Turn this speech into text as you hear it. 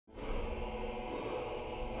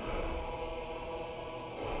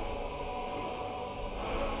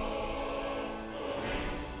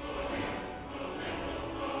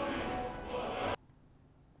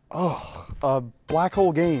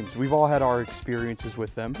Blackhole Games. We've all had our experiences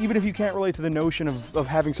with them. Even if you can't relate to the notion of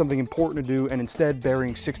having something important to do and instead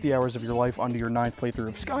burying 60 hours of your life onto your 9th playthrough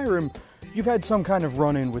of Skyrim, you've had some kind of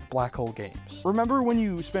run-in with Blackhole Games. Remember when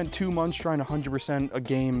you spent 2 months trying to 100% a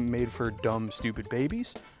game made for dumb, stupid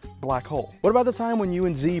babies? Blackhole. What about the time when you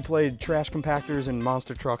and Z played trash compactors and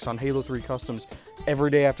monster trucks on Halo 3 Customs every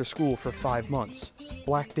day after school for 5 months?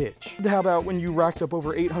 Black Ditch. How about when you racked up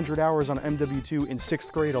over 800 hours on MW2 in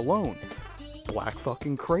 6th grade alone? Black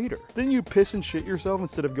fucking Crater. Didn't you piss and shit yourself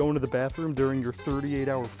instead of going to the bathroom during your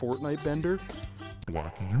 38-hour Fortnite bender?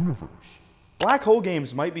 Black Universe. Blackhole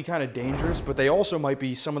Games might be kind of dangerous, but they also might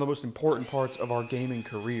be some of the most important parts of our gaming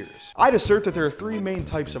careers. I'd assert that there are 3 main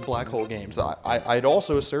types of Blackhole Games. I'd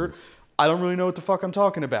also assert I don't really know what the fuck I'm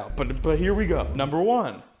talking about, but here we go. Number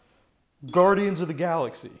 1. Guardians of the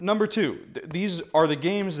Galaxy. Number 2, these are the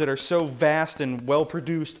games that are so vast and well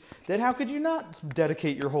produced that how could you not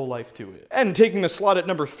dedicate your whole life to it? And taking the slot at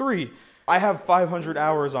number 3, I have 500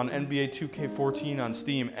 hours on NBA 2K14 on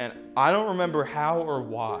Steam, and I don't remember how or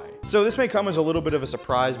why. So this may come as a little bit of a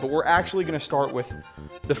surprise, but we're actually gonna start with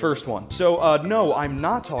the first one. So no, I'm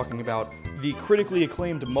not talking about the critically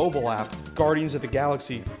acclaimed mobile app, Guardians of the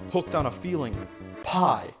Galaxy, Hooked on a Feeling,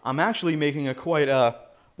 Pie. I'm actually making a quite,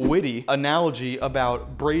 witty analogy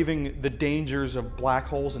about braving the dangers of black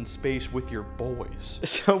holes in space with your boys.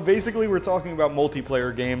 So basically we're talking about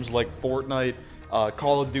multiplayer games like Fortnite,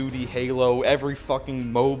 Call of Duty, Halo, every fucking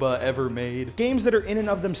MOBA ever made. Games that are in and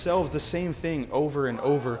of themselves the same thing over and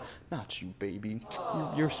over. Not you, baby.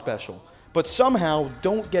 You're special. But somehow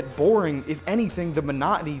don't get boring. If anything, the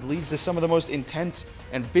monotony leads to some of the most intense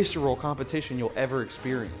and visceral competition you'll ever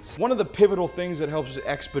experience. One of the pivotal things that helps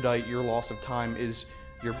expedite your loss of time is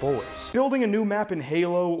your boys. Building a new map in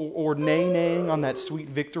Halo or nay-naying on that sweet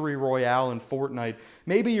victory royale in Fortnite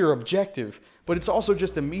may be your objective, but it's also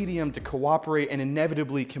just a medium to cooperate and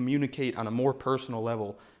inevitably communicate on a more personal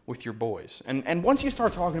level with your boys. And once you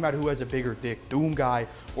start talking about who has a bigger dick, Doom Guy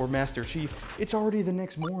or Master Chief, it's already the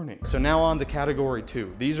next morning. So now on to category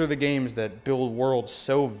 2. These are the games that build worlds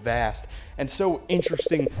so vast and so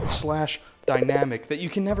interesting / dynamic that you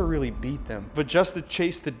can never really beat them. But just the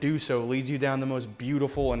chase to do so leads you down the most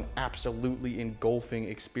beautiful and absolutely engulfing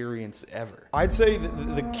experience ever. I'd say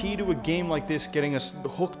the key to a game like this getting us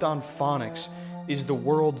hooked on phonics is the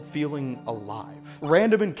world feeling alive.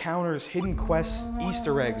 Random encounters, hidden quests,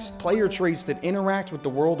 Easter eggs, player traits that interact with the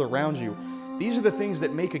world around you. These are the things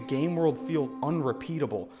that make a game world feel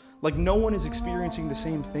unrepeatable. Like no one is experiencing the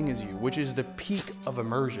same thing as you, which is the peak of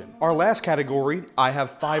immersion. Our last category, I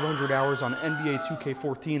have 500 hours on NBA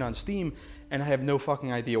 2K14 on Steam, and I have no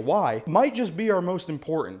fucking idea why, might just be our most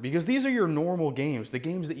important, because these are your normal games, the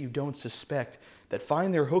games that you don't suspect, that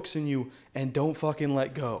find their hooks in you and don't fucking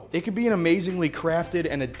let go. It could be an amazingly crafted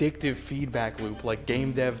and addictive feedback loop like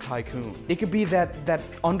Game Dev Tycoon. It could be that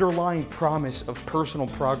underlying promise of personal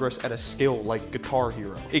progress at a skill like Guitar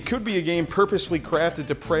Hero. It could be a game purposefully crafted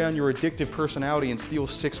to prey on your addictive personality and steal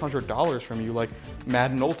 $600 from you like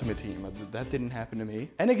Madden Ultimate Team. That didn't happen to me.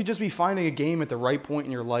 And it could just be finding a game at the right point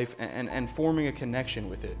in your life and forming a connection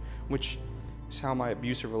with it, which is how my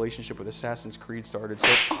abusive relationship with Assassin's Creed started.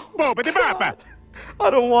 So, God, I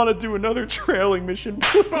don't want to do another trailing mission,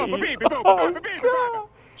 please. Oh, God.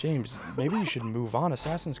 James, maybe you should move on.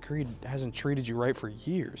 Assassin's Creed hasn't treated you right for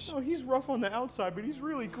years. Oh, he's rough on the outside, but he's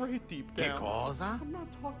really great deep down. I'm not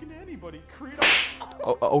talking to anybody, Creed.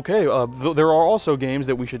 Okay, there are also games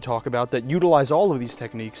that we should talk about that utilize all of these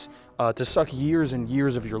techniques to suck years and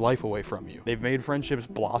years of your life away from you. They've made friendships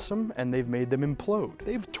blossom, and they've made them implode.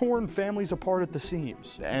 They've torn families apart at the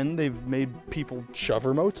seams, and they've made people shove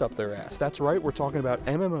remotes up their ass. That's right, we're talking about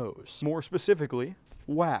MMOs. More specifically,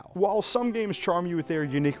 WoW. While some games charm you with their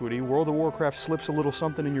uniquity, World of Warcraft slips a little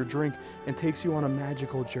something in your drink and takes you on a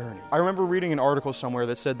magical journey. I remember reading an article somewhere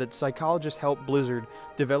that said that psychologists helped Blizzard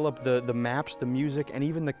develop the maps, the music, and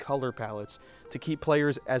even the color palettes to keep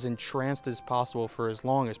players as entranced as possible for as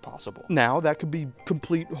long as possible. Now, that could be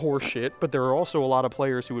complete horseshit, but there are also a lot of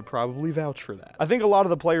players who would probably vouch for that. I think a lot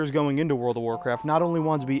of the players going into World of Warcraft not only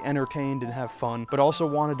wanted to be entertained and have fun, but also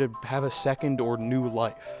wanted to have a second or new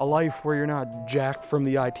life. A life where you're not Jack from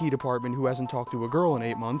the IT department who hasn't talked to a girl in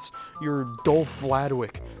 8 months. You're Dolph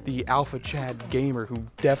Vladwick, the alpha Chad gamer who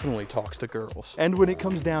definitely talks to girls. And when it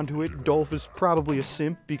comes down to it, Dolph is probably a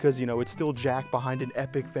simp because, you know, it's still Jack behind an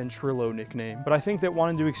epic Ventrilo nickname. But I think that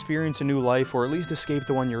wanting to experience a new life, or at least escape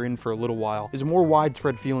the one you're in for a little while, is a more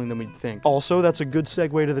widespread feeling than we'd think. Also, that's a good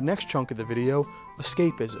segue to the next chunk of the video,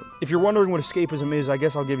 Escapism. If you're wondering what escapism is, I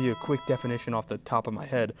guess I'll give you a quick definition off the top of my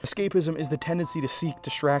head. Escapism is the tendency to seek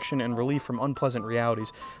distraction and relief from unpleasant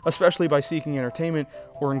realities, especially by seeking entertainment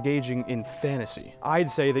or engaging in fantasy. I'd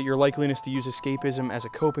say that your likeliness to use escapism as a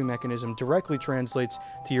coping mechanism directly translates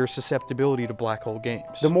to your susceptibility to black hole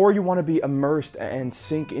games. The more you want to be immersed and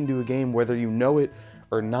sink into a game, whether you know it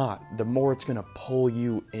or not, the more it's gonna pull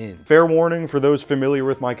you in. Fair warning for those familiar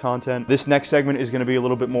with my content, this next segment is gonna be a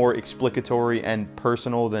little bit more explicatory and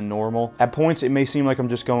personal than normal. At points, it may seem like I'm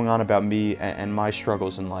just going on about me and my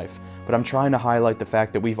struggles in life, but I'm trying to highlight the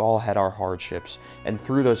fact that we've all had our hardships, and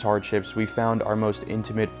through those hardships, we found our most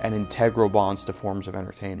intimate and integral bonds to forms of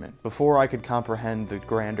entertainment. Before I could comprehend the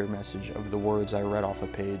grander message of the words I read off a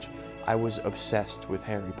page, I was obsessed with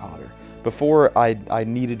Harry Potter. Before I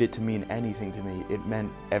needed it to mean anything to me, it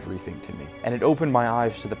meant everything to me. And it opened my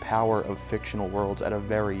eyes to the power of fictional worlds at a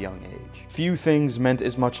very young age. Few things meant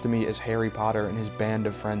as much to me as Harry Potter and his band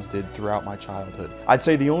of friends did throughout my childhood. I'd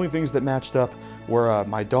say the only things that matched up were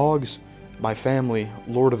my dogs, my family,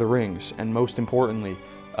 Lord of the Rings, and most importantly,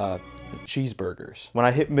 cheeseburgers. When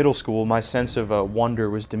I hit middle school, my sense of wonder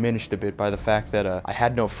was diminished a bit by the fact that I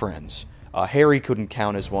had no friends. Harry couldn't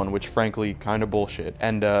count as one, which frankly, kinda bullshit.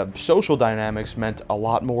 And social dynamics meant a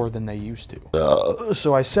lot more than they used to.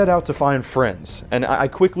 So I set out to find friends, and I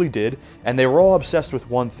quickly did, and they were all obsessed with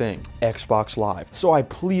one thing: Xbox Live. So I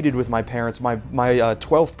pleaded with my parents, my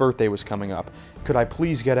 12th birthday was coming up. Could I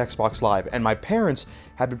please get Xbox Live? And my parents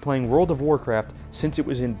had been playing World of Warcraft since it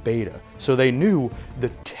was in beta, so they knew the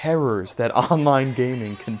terrors that online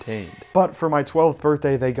gaming contained. But for my 12th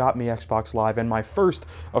birthday, they got me Xbox Live and my first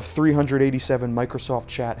of 387 Microsoft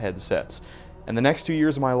Chat headsets. And the next 2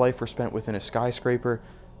 years of my life were spent within a skyscraper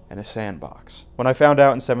and a sandbox. When I found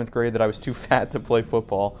out in 7th grade that I was too fat to play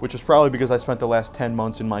football, which was probably because I spent the last 10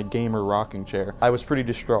 months in my gamer rocking chair, I was pretty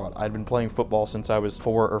distraught. I'd been playing football since I was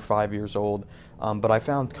 4 or 5 years old, but I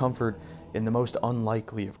found comfort in the most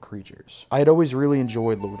unlikely of creatures. I had always really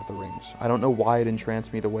enjoyed Lord of the Rings. I don't know why it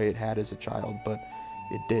entranced me the way it had as a child, but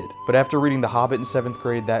it did. But after reading The Hobbit in 7th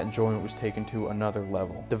grade, that enjoyment was taken to another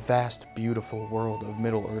level. The vast, beautiful world of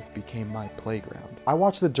Middle-earth became my playground. I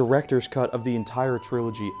watched the director's cut of the entire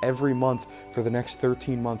trilogy every month for the next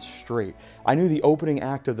 13 months straight. I knew the opening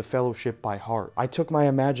act of The Fellowship by heart. I took my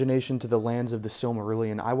imagination to the lands of the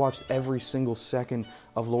Silmarillion. I watched every single second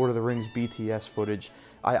of Lord of the Rings BTS footage.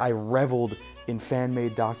 I reveled in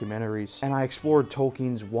fan-made documentaries, and I explored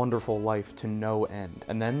Tolkien's wonderful life to no end.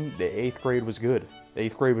 And then the 8th grade was good. The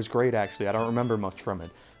 8th grade was great, actually. I don't remember much from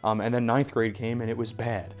it. And then 9th grade came, and it was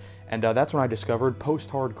bad. And that's when I discovered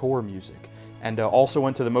post-hardcore music, and also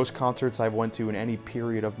went to the most concerts I've went to in any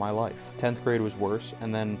period of my life. 10th grade was worse,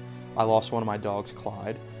 and then I lost one of my dogs,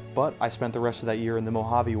 Clyde. But I spent the rest of that year in the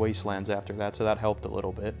Mojave Wastelands after that, so that helped a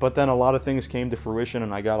little bit. But then a lot of things came to fruition,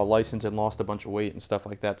 and I got a license and lost a bunch of weight and stuff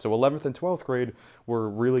like that. So 11th and 12th grade were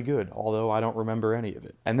really good, although I don't remember any of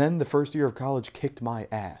it. And then the first year of college kicked my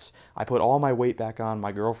ass. I put all my weight back on,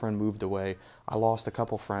 my girlfriend moved away, I lost a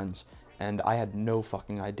couple friends, and I had no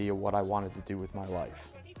fucking idea what I wanted to do with my life.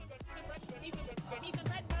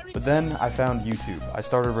 But then I found YouTube. I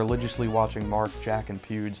started religiously watching Mark, Jack, and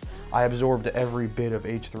Pewds. I absorbed every bit of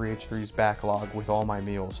H3H3's backlog with all my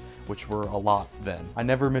meals, which were a lot then. I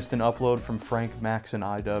never missed an upload from Frank, Max, and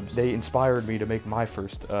iDubbbz. They inspired me to make my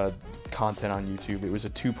first content on YouTube. It was a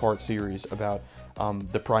 2-part series about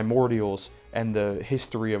the primordials and the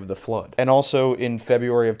history of the flood. And also in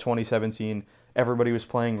February of 2017, everybody was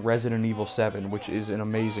playing Resident Evil 7, which is an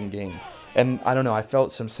amazing game. And I don't know, I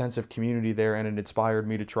felt some sense of community there, and it inspired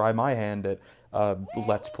me to try my hand at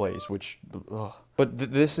Let's Plays, which, ugh. But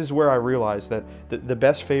this is where I realized that the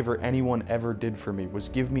best favor anyone ever did for me was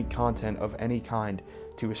give me content of any kind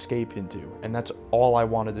to escape into, and that's all I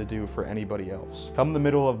wanted to do for anybody else. Come the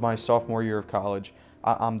middle of my sophomore year of college,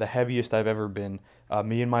 I'm the heaviest I've ever been.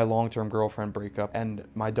 Me and my long-term girlfriend break up, and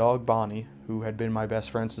my dog Bonnie, who had been my best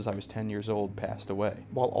friend since I was 10 years old, passed away.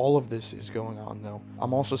 While all of this is going on, though,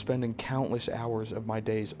 I'm also spending countless hours of my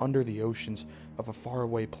days under the oceans of a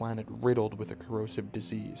faraway planet riddled with a corrosive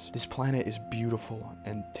disease. This planet is beautiful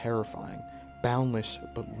and terrifying, boundless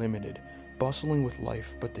but limited, bustling with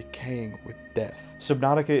life, but decaying with death.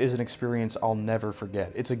 Subnautica is an experience I'll never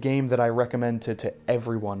forget. It's a game that I recommend to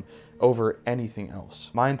everyone over anything else.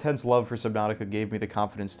 My intense love for Subnautica gave me the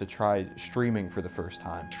confidence to try streaming for the first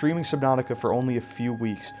time. Streaming Subnautica for only a few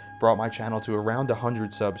weeks brought my channel to around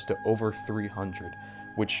 100 subs to over 300.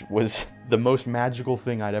 Which was the most magical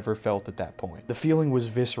thing I'd ever felt at that point. The feeling was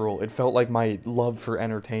visceral. It felt like my love for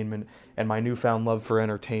entertainment and my newfound love for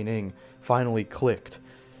entertaining finally clicked.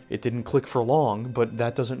 It didn't click for long, but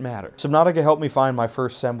that doesn't matter. Subnautica helped me find my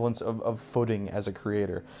first semblance of footing as a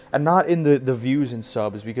creator. And not in the views and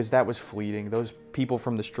subs, because that was fleeting. Those people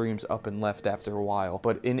from the streams up and left after a while.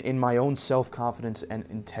 But in my own self-confidence and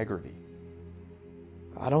integrity.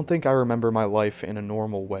 I don't think I remember my life in a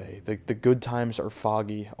normal way. The good times are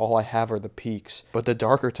foggy, all I have are the peaks, but the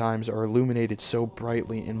darker times are illuminated so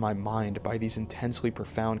brightly in my mind by these intensely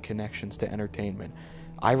profound connections to entertainment.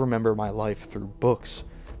 I remember my life through books,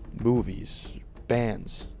 movies,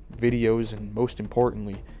 bands, videos, and most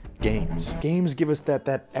importantly, games. Games give us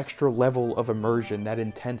that extra level of immersion, that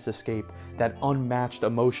intense escape, that unmatched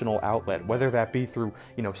emotional outlet, whether that be through,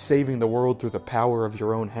 saving the world through the power of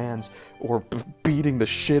your own hands, or beating the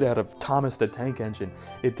shit out of Thomas the Tank Engine.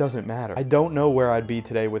 It doesn't matter. I don't know where I'd be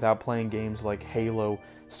today without playing games like Halo,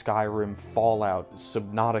 Skyrim, Fallout,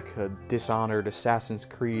 Subnautica, Dishonored, Assassin's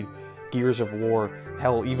Creed, Gears of War,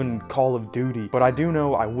 hell, even Call of Duty. But I do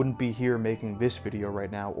know I wouldn't be here making this video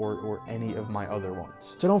right now, or any of my other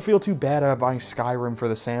ones. So don't feel too bad about buying Skyrim for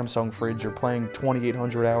the Samsung fridge or playing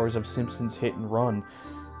 2,800 hours of Simpsons Hit and Run.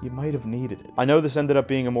 You might have needed it. I know this ended up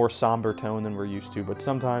being a more somber tone than we're used to, but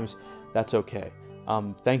sometimes that's okay.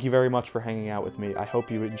 Thank you very much for hanging out with me. I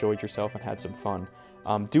hope you enjoyed yourself and had some fun.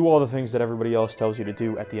 Do all the things that everybody else tells you to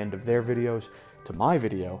do at the end of their videos to my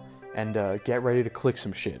video, and get ready to click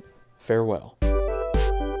some shit. Farewell.